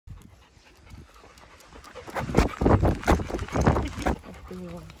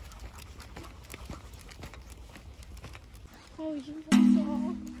Oh, ich bin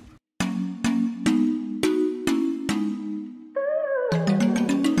so.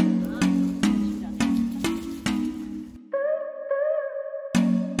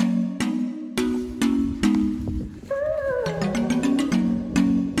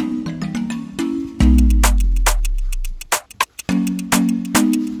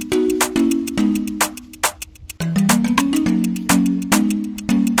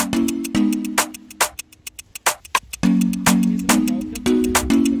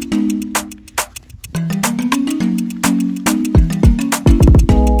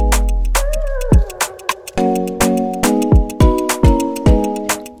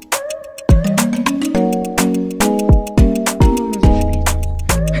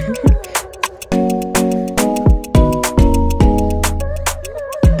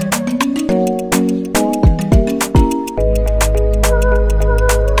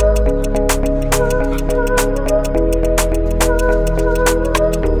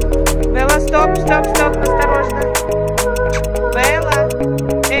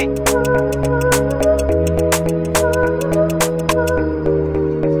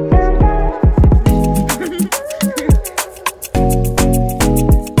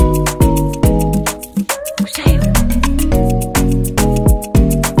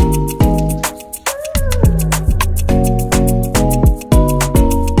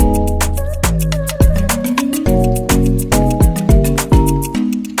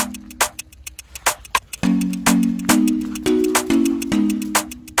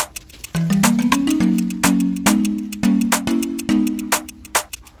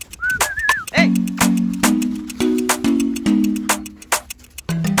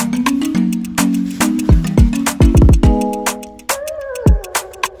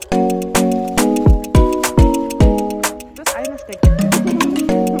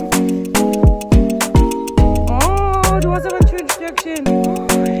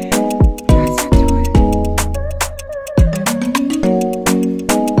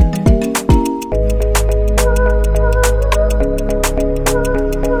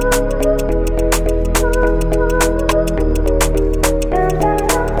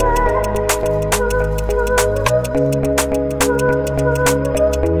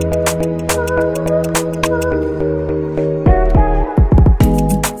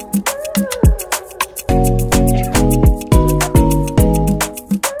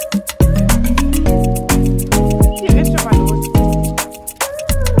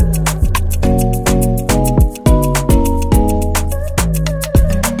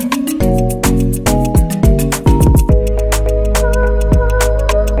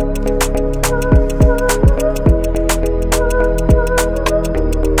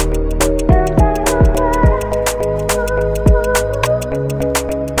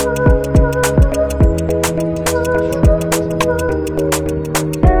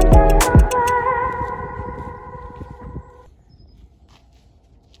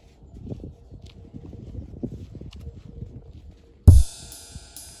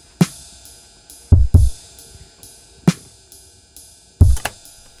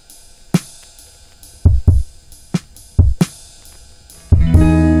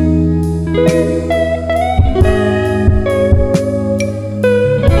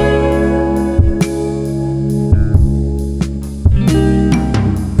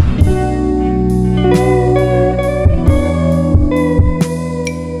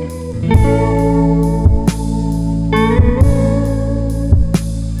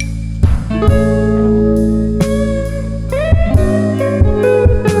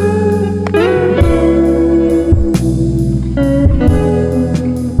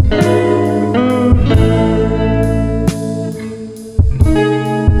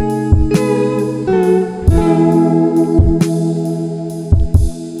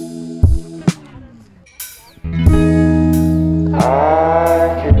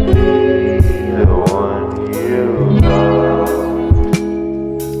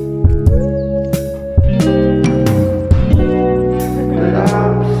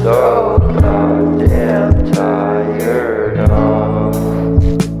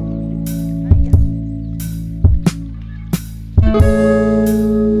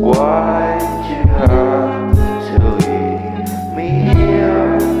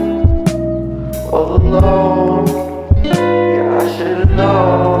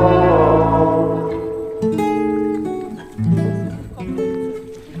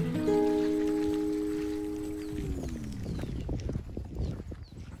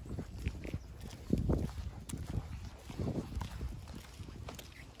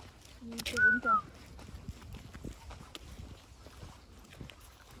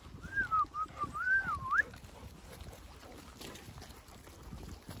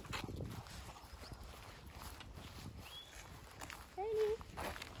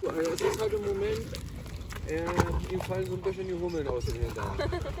 es ist halt im Moment, ihm fallen so ein bisschen die Hummeln aus dem Hintern.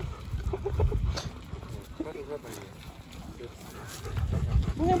 Warte, hört mal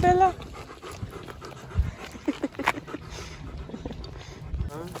hier. Ja, Bella.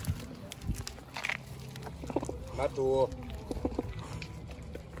 Matto.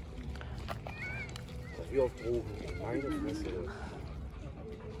 Wie auf Drogen. Meine Fresse.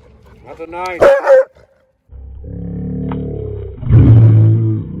 Matto, nein.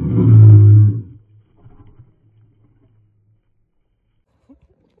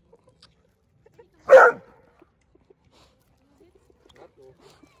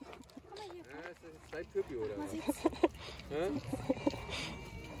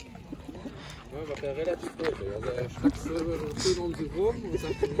 Ja, war der relativ deutlich. Also er schnappt schön um sich rum und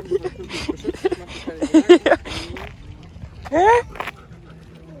sagt, ich bin beschützt, ich mache keine Gedanken.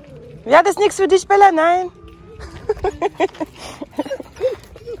 Ja, das ist nichts für dich, Bella, nein.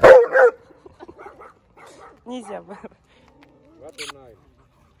 Нельзя. Warte, nein.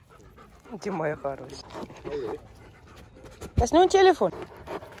 Ты моя хорошая. Das ist nur ein Telefon.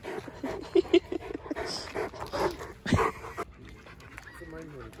 Für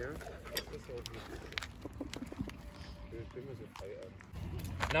meinen Hund, ja? Das ist auch nicht. Ich bin mir so frei an.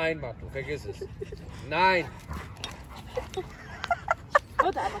 Nein, Marco, vergiss es. Nein!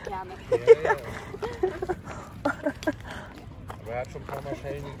 Würde aber gerne. Ja, ja. Aber er hat schon ein paar Mal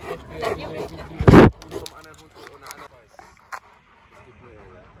Schellen gekriegt, wie er vom anderen Hund ohne einer weiß. Das gibt mir ja.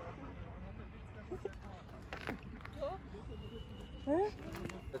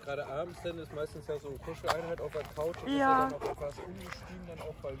 Gerade abends dann ist meistens ja so Kuscheleinheit auf der Couch und ja. ist dann auch etwas ungestüm, dann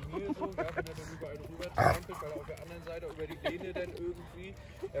auch bei mir so, ja, wenn er dann überall rüber trampelt, weil er auf der anderen Seite über die Lehne dann irgendwie,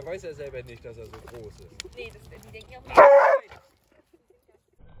 er weiß ja selber nicht, dass er so groß ist. Nee, die denken auch nicht.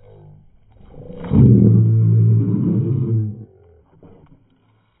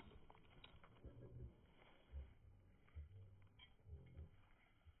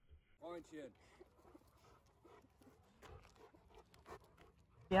 Freundchen.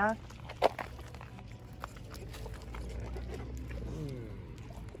 Ja.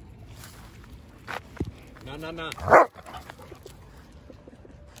 Na, na, na.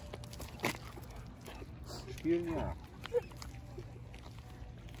 Spielen ja.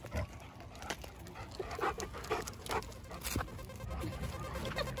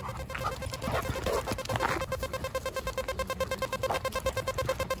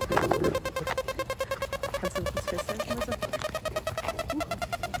 Kannst du das festhalten, bitte?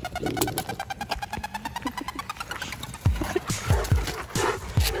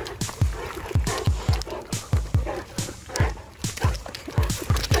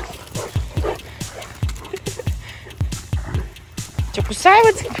 Что,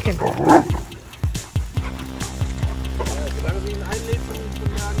 кусаются? Solange sie ihn einlädt zum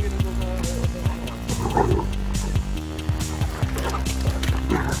Jagen, geht es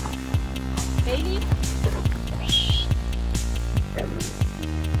Baby?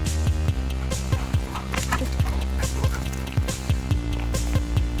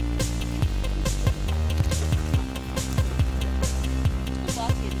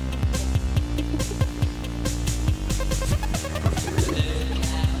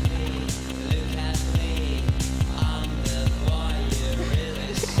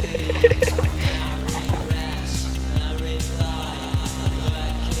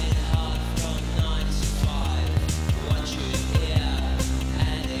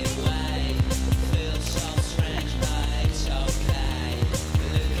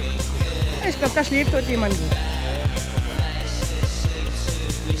 Ich glaube, da schläft dort jemand.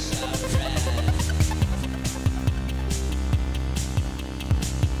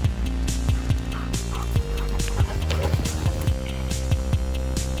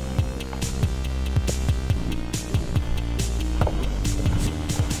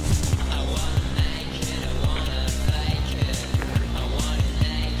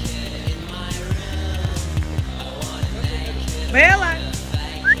 Bella!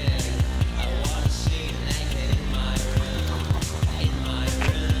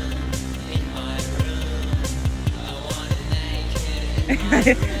 Ich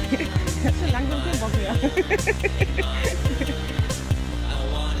hab schon langsam keinen Bock mehr.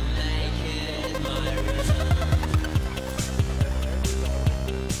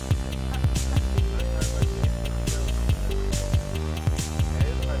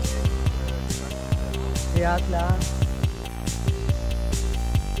 Ja, klar.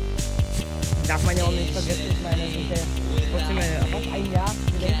 Darf man ja auch nicht vergessen, ich meine, das ist ja trotzdem fast ein Jahr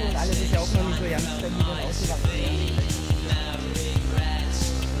Bedenkung und alles ist ja auch noch nicht so ganz stabil und ausgewachsen.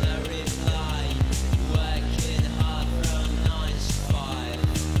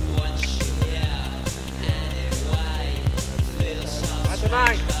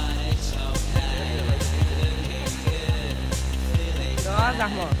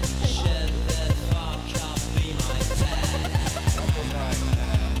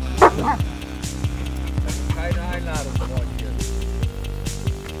 Das ist keine Einladung von euch hier.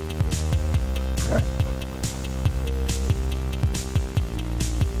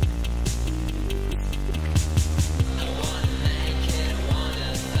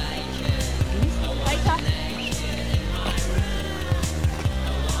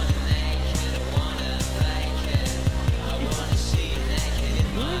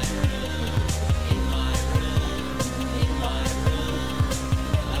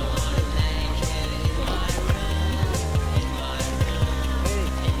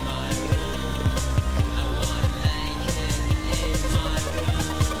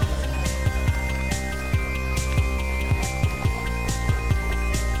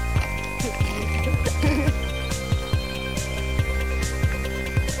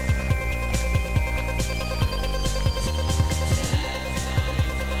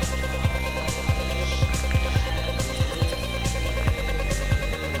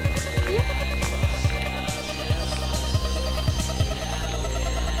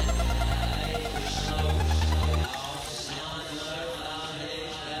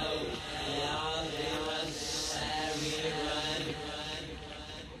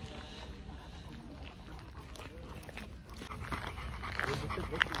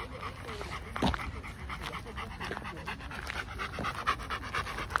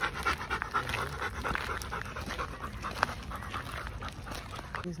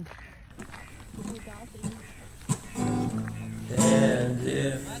 And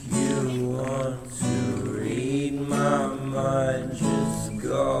if you want to read my mind, just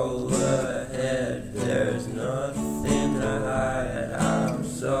go ahead. There's nothing to hide. I'm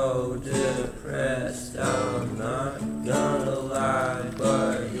so depressed, I'm not gonna lie,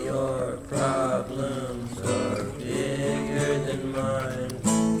 but your problems are bigger than mine.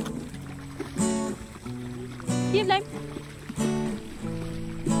 Hier bleiben.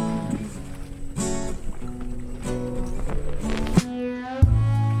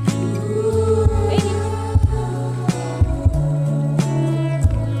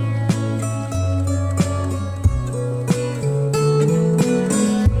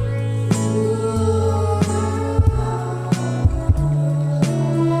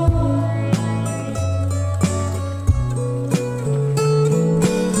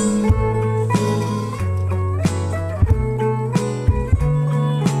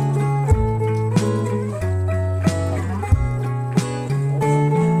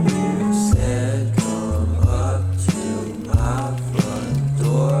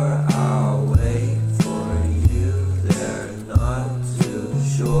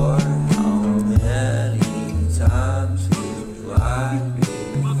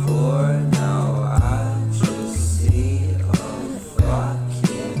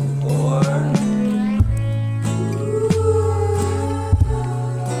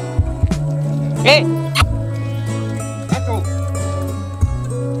 Hey!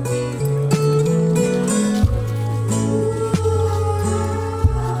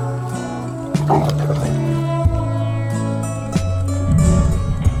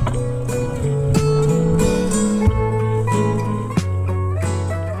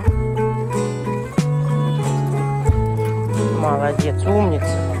 Молодец, умница.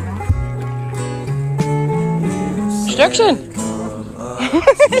 Stöckchen.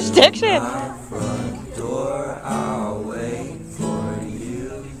 Stöckchen.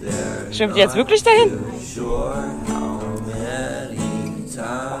 Stimmt jetzt wirklich dahin?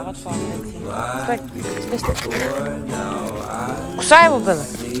 Кусай его было.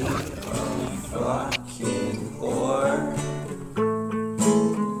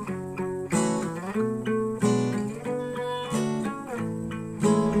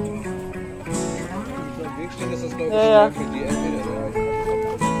 Ja. Für die entweder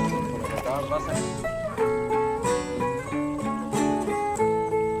da Wasser.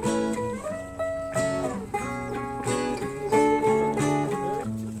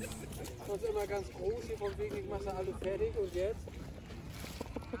 Das ist immer ganz groß hier von wegen, ich mache alle fertig und jetzt?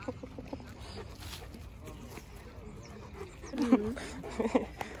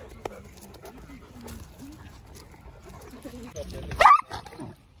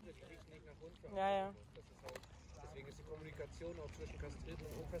 Ja, ja. Deswegen ist die Kommunikation auch zwischen kastrierten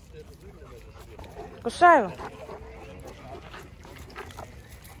und unkastrierten Rüden immer so schwierig. Кусай его.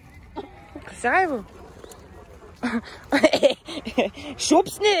 Кусай его.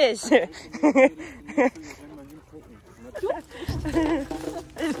 Schub's nicht. Ich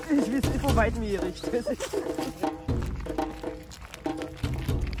weiß nicht, wo weit mir richtet.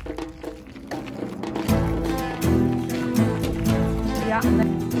 Ja.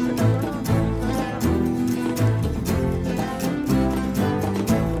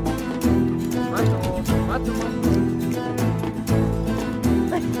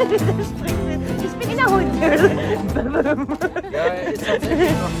 Ich bin in der Hund. Ja, er ist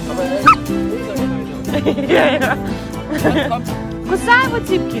tatsächlich noch, aber er ist unser Ja, ja. Кусай его,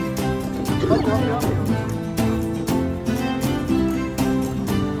 Типки.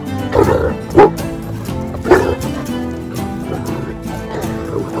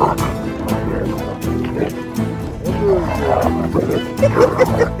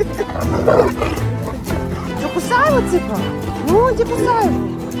 Ну, кусай его, Типа. Ну, иди кусай его.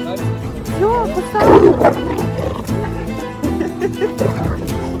 Все, кусай его.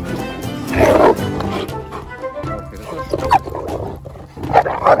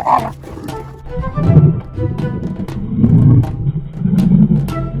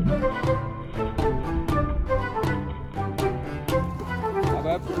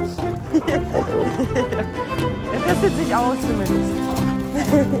 Er testet sich aus zumindest.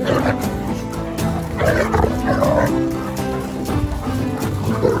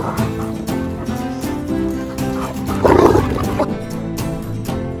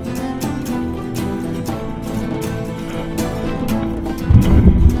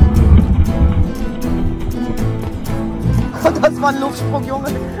 Und das war ein Luftsprung, Junge.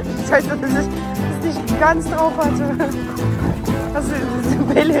 Das heißt, dass ich es nicht ganz drauf hatte. Also, diese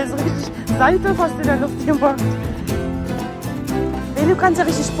Bälle ist richtig Salto fast in der Luft gemacht. Hey, du kannst ja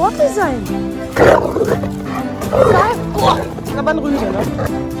richtig sportlich sein. Oh, aber ein Rüde, ne?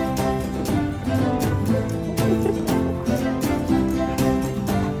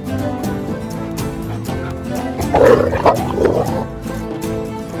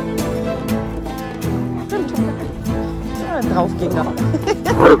 Ja, drauf ging er.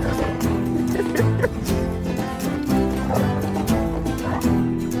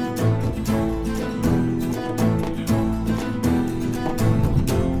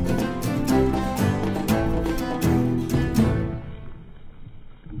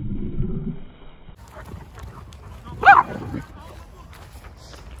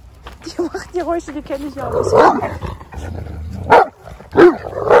 Die macht die Geräusche, die kenne ich ja aus.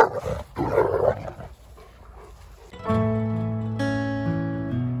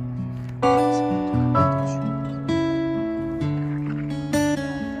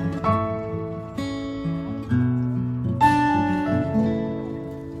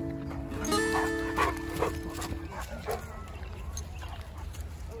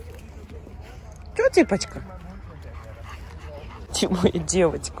 Чё, Типочка? Моя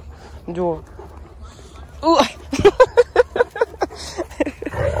девочка. Да. Ой.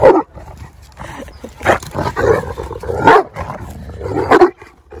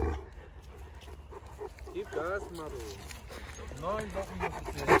 Gib Gas, Maro. 9 Wochen muss ich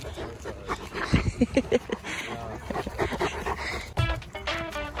dir nicht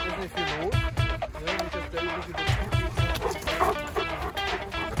Ist nicht viel los. Ja, nicht, dass der übliche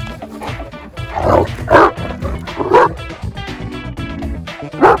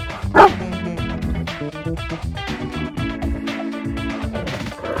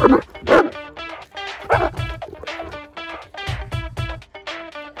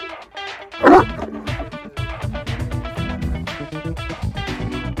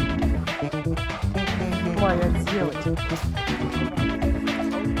Моя девочка.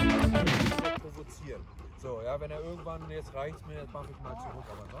 provozieren. So, ja, wenn er irgendwann, jetzt reicht's mir, jetzt mache ich mal zurück.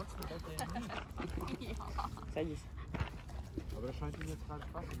 Aber sonst wird er nie. Садись. Aber das scheint ihm jetzt gerade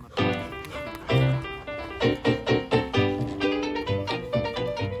Spaß zu machen.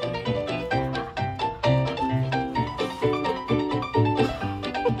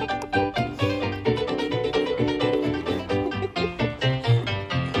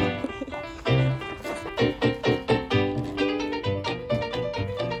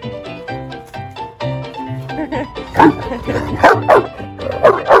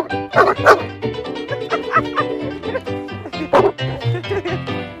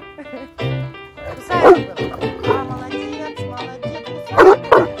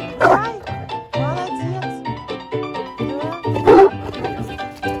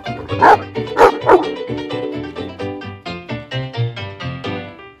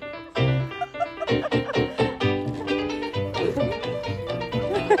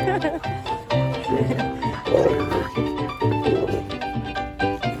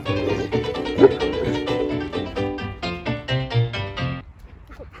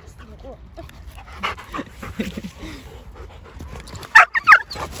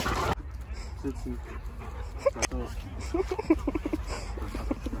 Sitzen.